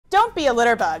Don't be a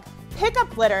litter bug. Pick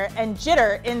up litter and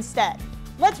jitter instead.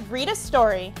 Let's read a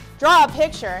story, draw a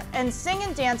picture, and sing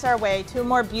and dance our way to a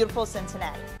more beautiful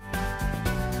Cincinnati.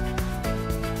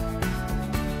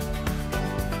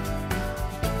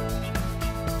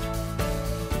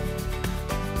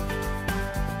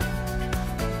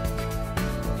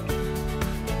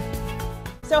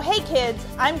 So hey kids,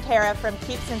 I'm Kara from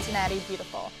Keep Cincinnati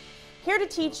Beautiful, here to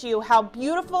teach you how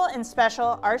beautiful and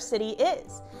special our city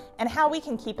is and how we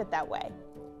can keep it that way.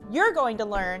 You're going to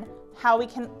learn how we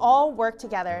can all work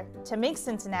together to make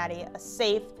Cincinnati a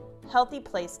safe, healthy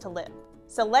place to live.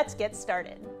 So let's get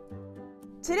started.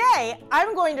 Today,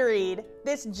 I'm going to read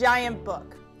this giant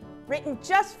book written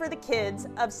just for the kids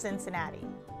of Cincinnati.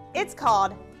 It's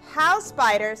called How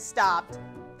Spider Stopped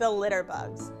the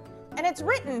Litterbugs, and it's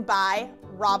written by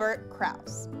Robert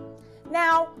Krause.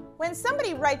 Now, when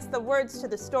somebody writes the words to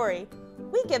the story,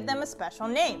 we give them a special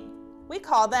name. We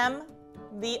call them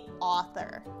the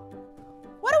author.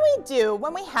 What do we do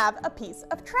when we have a piece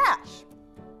of trash?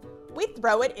 We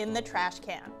throw it in the trash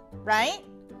can, right?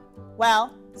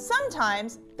 Well,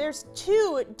 sometimes there's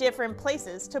two different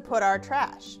places to put our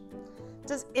trash.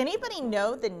 Does anybody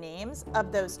know the names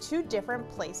of those two different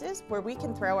places where we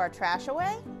can throw our trash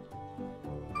away?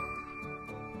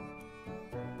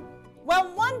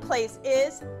 Well, one place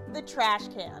is the trash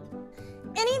can.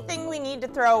 Anything we need to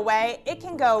throw away, it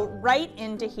can go right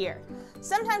into here.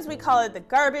 Sometimes we call it the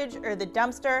garbage or the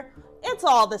dumpster. It's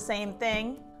all the same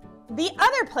thing. The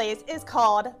other place is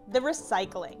called the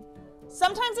recycling.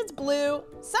 Sometimes it's blue,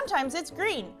 sometimes it's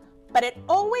green, but it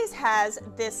always has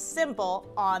this symbol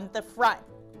on the front.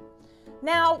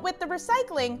 Now, with the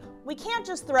recycling, we can't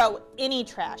just throw any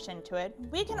trash into it.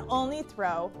 We can only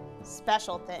throw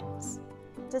special things.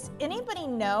 Does anybody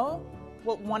know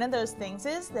what one of those things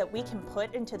is that we can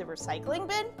put into the recycling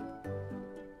bin?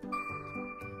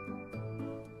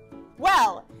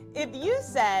 Well, if you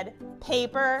said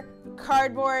paper,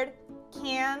 cardboard,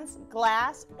 cans,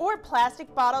 glass, or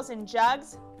plastic bottles and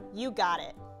jugs, you got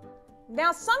it.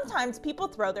 Now, sometimes people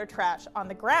throw their trash on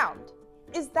the ground.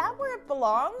 Is that where it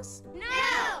belongs?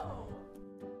 No!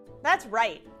 That's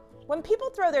right. When people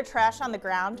throw their trash on the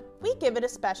ground, we give it a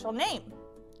special name.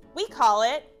 We call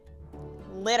it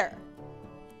litter.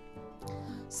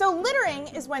 So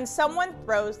littering is when someone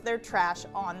throws their trash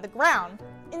on the ground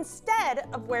instead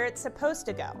of where it's supposed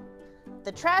to go,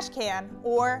 the trash can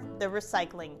or the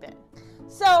recycling bin.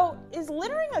 So is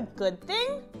littering a good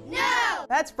thing? No!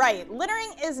 That's right,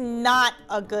 littering is not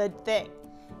a good thing.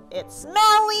 It's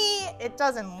smelly, it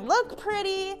doesn't look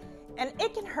pretty, and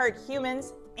it can hurt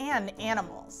humans and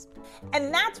animals.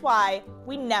 And that's why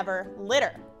we never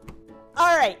litter.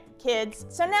 All right, kids,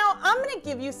 so now I'm going to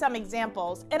give you some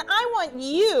examples, and I want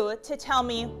you to tell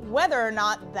me whether or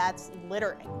not that's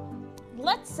littering.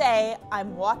 Let's say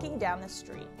I'm walking down the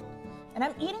street, and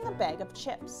I'm eating a bag of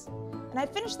chips, and I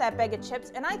finish that bag of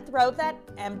chips, and I throw that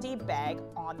empty bag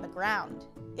on the ground.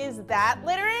 Is that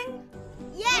littering?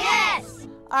 Yes!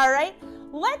 All right,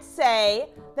 let's say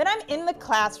that I'm in the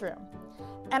classroom,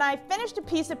 and I finished a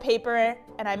piece of paper,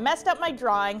 and I messed up my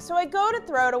drawing, so I go to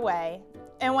throw it away.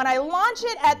 And when I launch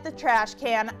it at the trash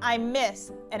can, I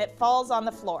miss and it falls on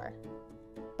the floor.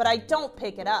 But I don't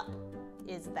pick it up.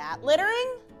 Is that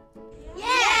littering?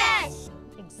 Yes!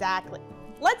 Exactly.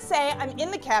 Let's say I'm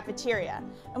in the cafeteria,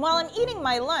 and while I'm eating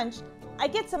my lunch, I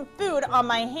get some food on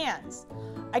my hands.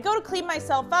 I go to clean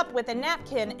myself up with a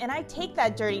napkin, and I take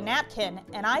that dirty napkin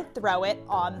and I throw it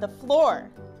on the floor.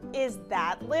 Is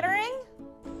that littering?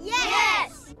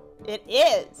 Yes! It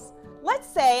is. Let's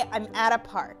say I'm at a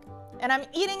park, and I'm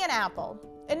eating an apple,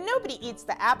 and nobody eats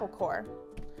the apple core.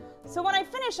 So when I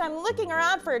finish, I'm looking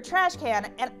around for a trash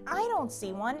can, and I don't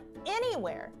see one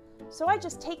anywhere. So I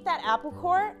just take that apple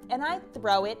core, and I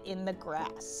throw it in the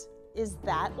grass. Is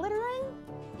that littering?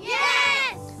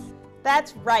 Yes!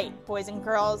 That's right, boys and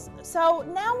girls. So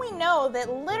now we know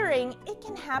that littering, it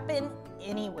can happen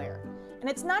anywhere. And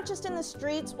it's not just in the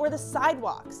streets or the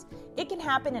sidewalks. It can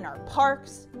happen in our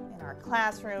parks, in our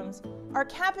classrooms, our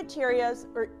cafeterias,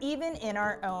 or even in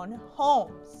our own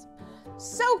homes.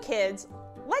 So kids,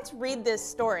 let's read this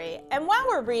story, and while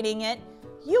we're reading it,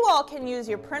 you all can use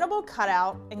your printable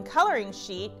cutout and coloring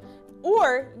sheet,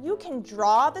 or you can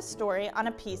draw the story on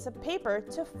a piece of paper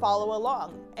to follow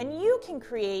along, and you can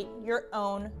create your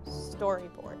own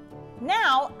storyboard.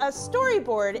 Now, a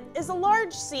storyboard is a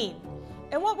large scene,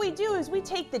 and what we do is we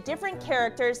take the different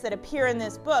characters that appear in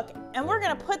this book, and we're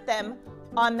going to put them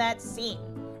on that scene.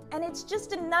 And it's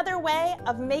just another way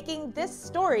of making this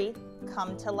story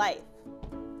come to life.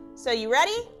 So you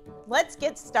ready? Let's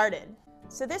get started.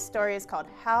 So this story is called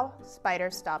How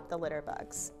Spider Stopped the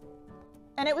Litterbugs.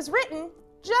 And it was written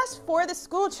just for the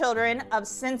school children of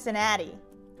Cincinnati.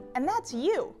 And that's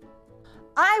you.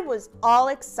 I was all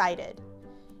excited.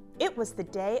 It was the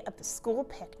day of the school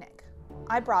picnic.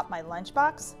 I brought my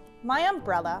lunchbox, my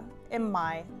umbrella, and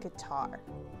my guitar.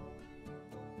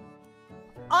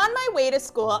 On my way to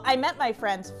school, I met my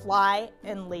friends Fly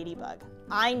and Ladybug.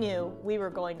 I knew we were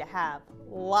going to have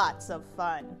lots of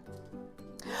fun.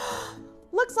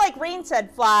 Looks like rain, said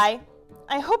Fly.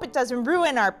 I hope it doesn't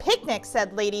ruin our picnic,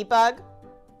 said Ladybug.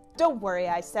 Don't worry,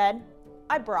 I said.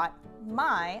 I brought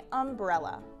my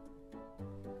umbrella.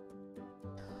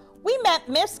 We met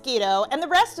Mosquito and the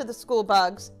rest of the school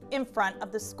bugs in front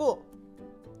of the school.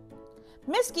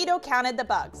 Mosquito counted the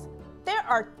bugs. There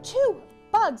are 2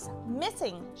 bugs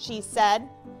missing, she said.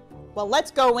 Well,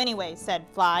 let's go anyway, said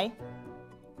Fly.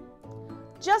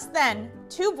 Just then,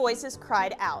 2 voices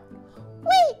cried out,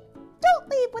 Wait! Don't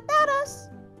leave without us!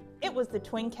 It was the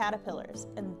twin caterpillars,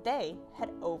 and they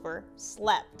had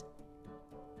overslept.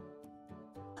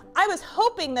 I was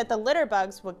hoping that the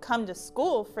litterbugs would come to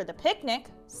school for the picnic,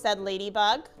 said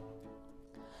Ladybug.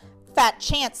 Fat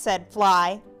chance, said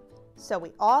Fly. So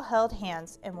we all held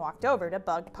hands and walked over to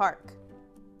Bug Park.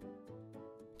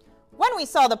 When we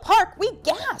saw the park, we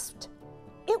gasped.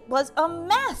 It was a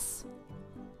mess.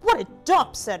 What a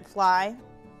dump, said Fly.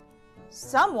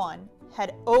 Someone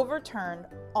had overturned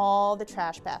all the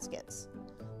trash baskets.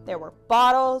 There were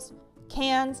bottles,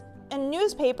 cans, and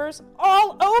newspapers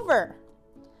all over.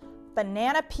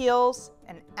 Banana peels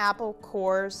and apple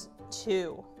cores,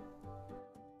 too.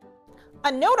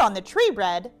 A note on the tree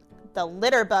read, The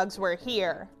litterbugs were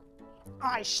here.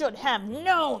 I should have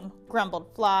known,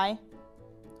 grumbled Fly.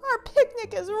 Our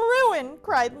picnic is ruined,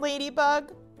 cried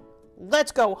Ladybug.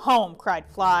 Let's go home, cried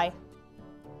Fly.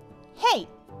 Hey,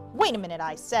 wait a minute,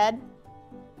 I said.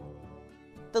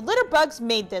 The litterbugs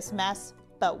made this mess,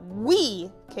 but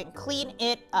we can clean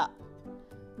it up.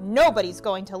 Nobody's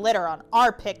going to litter on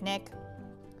our picnic.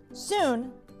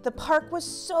 Soon, the park was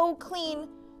so clean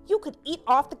you could eat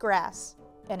off the grass.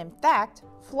 And in fact,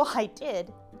 Fly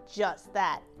did just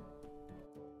that.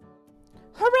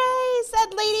 Hooray,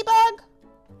 said Ladybug.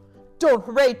 Don't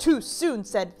hooray too soon,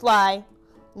 said Fly.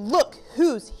 Look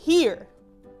who's here.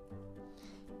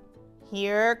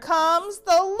 Here comes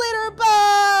the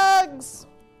litterbugs.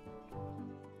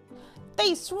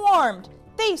 They swarmed,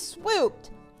 they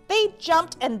swooped, they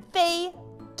jumped, and they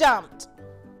dumped.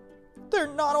 They're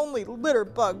not only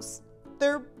litterbugs,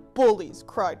 they're bullies,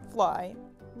 cried Fly.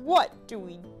 What do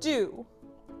we do?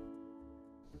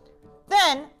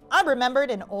 Then I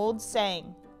remembered an old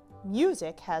saying,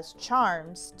 music has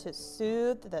charms to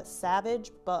soothe the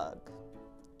savage bug.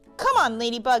 Come on,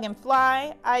 Ladybug and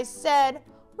Fly, I said,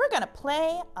 we're gonna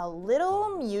play a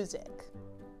little music.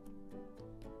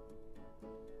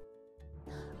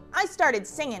 I started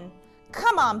singing,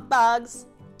 come on, bugs,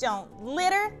 don't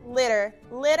litter, litter,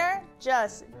 litter,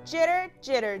 just jitter,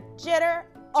 jitter, jitter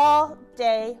all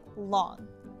day long.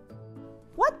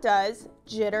 What does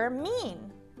jitter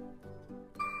mean?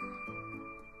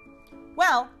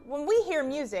 Well, when we hear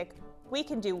music, we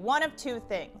can do one of 2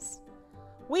 things.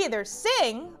 We either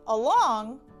sing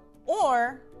along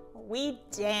or we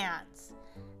dance.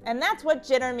 And that's what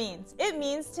jitter means. It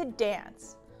means to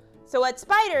dance. So what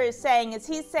Spider is saying is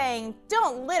he's saying,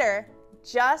 don't litter,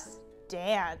 just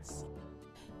dance.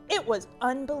 It was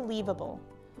unbelievable.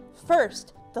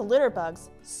 First, the litterbugs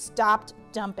stopped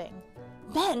dumping.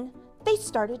 Then they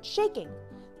started shaking.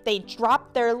 They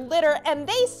dropped their litter and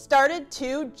they started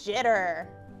to jitter.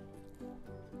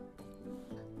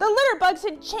 The litterbugs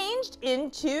had changed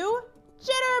into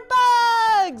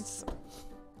jitterbugs.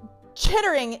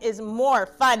 Jittering is more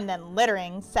fun than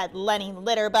littering, said Lenny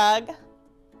Litterbug.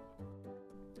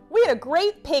 We had a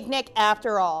great picnic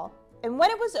after all, and when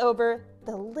it was over,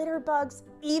 the litterbugs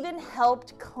even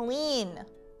helped clean.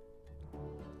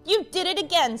 You did it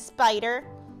again, Spider,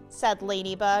 said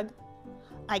Ladybug.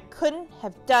 I couldn't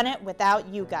have done it without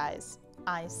you guys,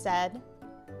 I said.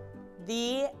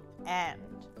 The end.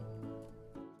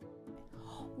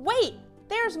 Wait,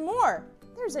 there's more.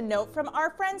 There's a note from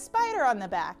our friend Spider on the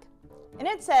back. And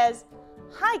it says,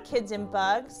 hi kids and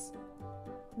bugs.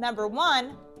 Number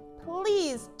 1,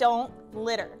 please don't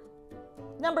litter.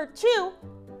 Number 2,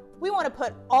 we want to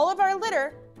put all of our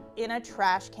litter in a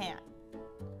trash can.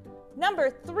 Number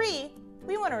 3,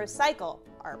 we want to recycle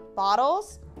our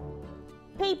bottles,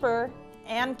 paper,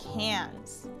 and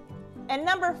cans. And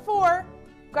number 4,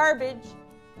 garbage,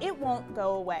 it won't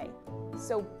go away.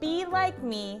 So be like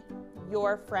me,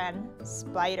 your friend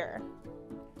Spider.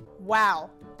 Wow,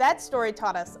 that story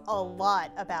taught us a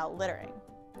lot about littering.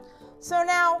 So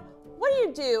now, what do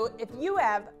you do if you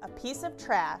have a piece of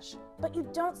trash, but you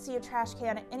don't see a trash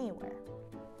can anywhere?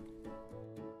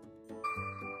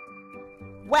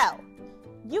 Well,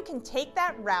 you can take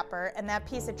that wrapper and that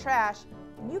piece of trash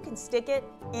and you can stick it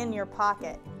in your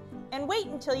pocket and wait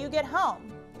until you get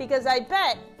home, because I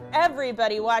bet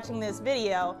everybody watching this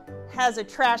video has a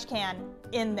trash can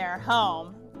in their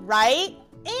home, right?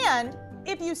 And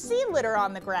if you see litter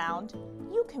on the ground,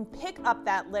 you can pick up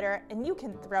that litter and you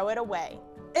can throw it away,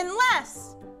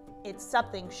 unless it's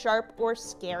something sharp or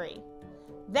scary.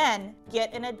 Then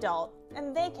get an adult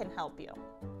and they can help you.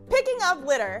 Picking up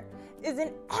litter is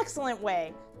an excellent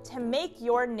way to make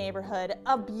your neighborhood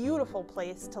a beautiful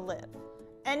place to live.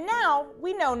 And now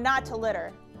we know not to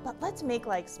litter, but let's make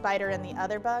like Spider and the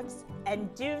other bugs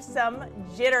and do some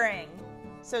jittering.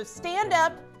 So stand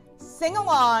up, sing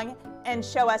along, and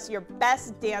show us your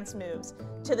best dance moves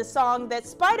to the song that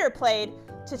Spider played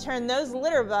to turn those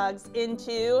litter bugs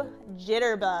into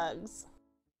jitterbugs.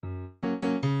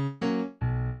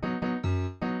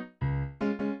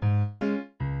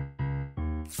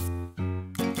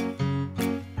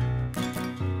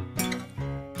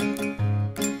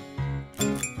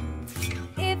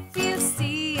 If you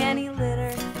see any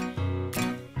litter,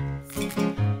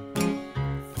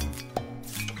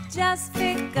 just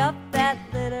pick up that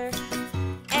litter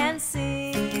and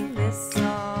sing this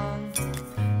song.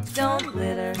 Don't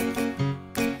litter,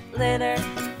 litter,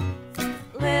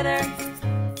 litter.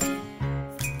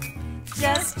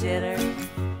 Just jitter,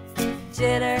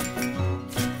 jitter,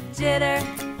 jitter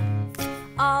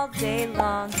all day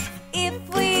long. If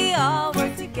we all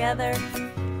work together,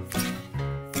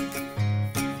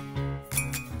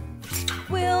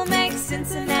 we'll make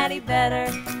Cincinnati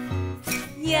better.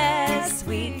 Yes,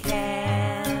 we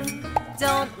can.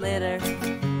 Don't litter,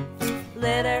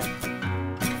 litter,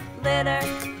 litter.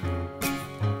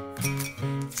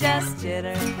 Just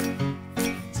jitter,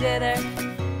 jitter,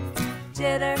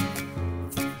 jitter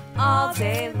all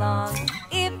day long.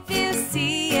 If you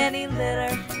see any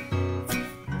litter,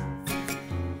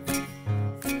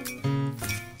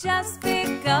 just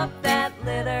pick up that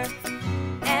litter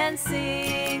and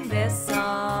sing this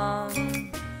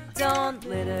song. Don't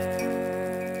litter.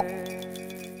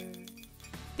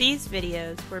 These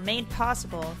videos were made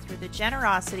possible through the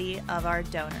generosity of our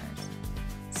donors.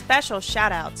 Special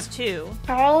shout-outs to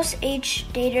Charles H.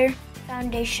 Jitter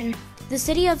Foundation, the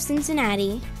City of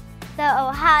Cincinnati, The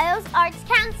Ohio's Arts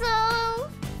Council.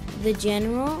 the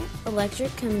General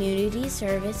Electric Community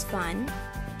Service Fund,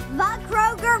 The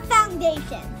Kroger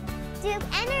Foundation. Duke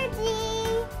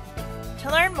Energy.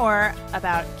 To learn more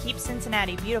about Keep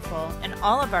Cincinnati Beautiful and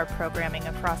all of our programming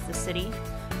across the city,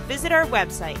 visit our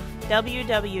website,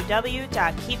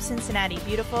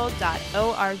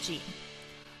 www.keepcincinnatibeautiful.org.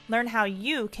 Learn how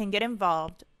you can get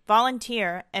involved,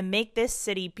 volunteer, and make this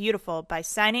city beautiful by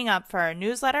signing up for our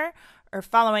newsletter or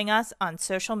following us on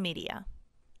social media.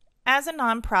 As a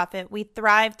nonprofit, we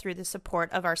thrive through the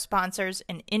support of our sponsors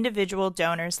and individual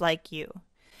donors like you.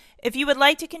 If you would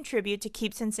like to contribute to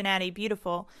Keep Cincinnati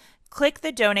Beautiful, click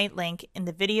the donate link in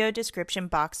the video description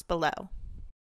box below.